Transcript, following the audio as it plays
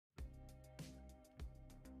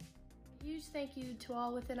A huge thank you to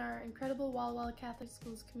all within our incredible Walla Walla Catholic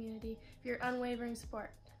Schools community for your unwavering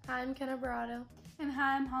support. Hi, I'm Kenna Buratto. And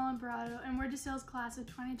hi, I'm Holland Buratto, and we're DeSale's class of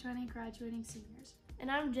 2020 graduating seniors.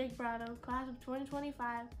 And I'm Jake Buratto, class of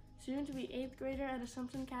 2025, soon to be 8th grader at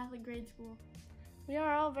Assumption Catholic Grade School. We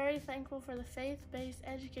are all very thankful for the faith-based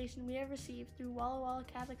education we have received through Walla Walla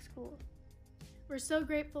Catholic Schools. We're so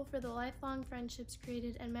grateful for the lifelong friendships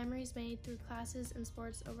created and memories made through classes and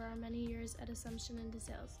sports over our many years at Assumption and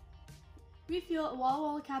DeSales. We feel Walla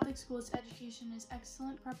Walla Catholic Schools education is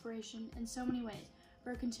excellent preparation in so many ways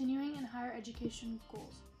for continuing and higher education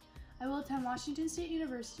goals. I will attend Washington State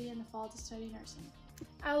University in the fall to study nursing.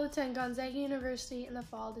 I will attend Gonzaga University in the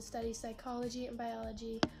fall to study psychology and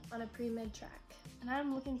biology on a pre-med track. And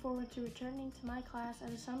I'm looking forward to returning to my class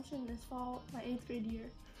at Assumption this fall, my 8th grade year.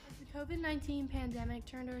 As the COVID-19 pandemic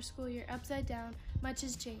turned our school year upside down, much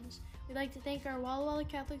has changed. We'd like to thank our Walla Walla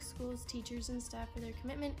Catholic Schools teachers and staff for their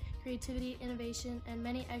commitment, creativity, innovation, and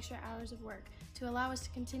many extra hours of work to allow us to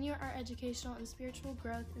continue our educational and spiritual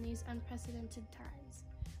growth in these unprecedented times.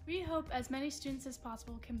 We hope as many students as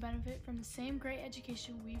possible can benefit from the same great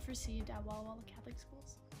education we've received at Walla Walla Catholic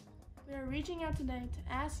Schools. We are reaching out today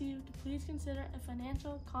to ask you to please consider a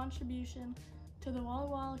financial contribution to the Walla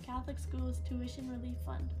Walla Catholic Schools Tuition Relief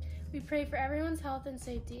Fund. We pray for everyone's health and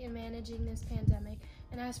safety in managing this pandemic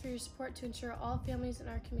and ask for your support to ensure all families in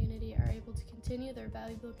our community are able to continue their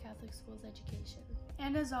valuable Catholic schools education.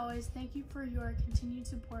 And as always, thank you for your continued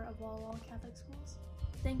support of Walla Walla Catholic Schools.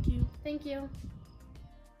 Thank you. Thank you.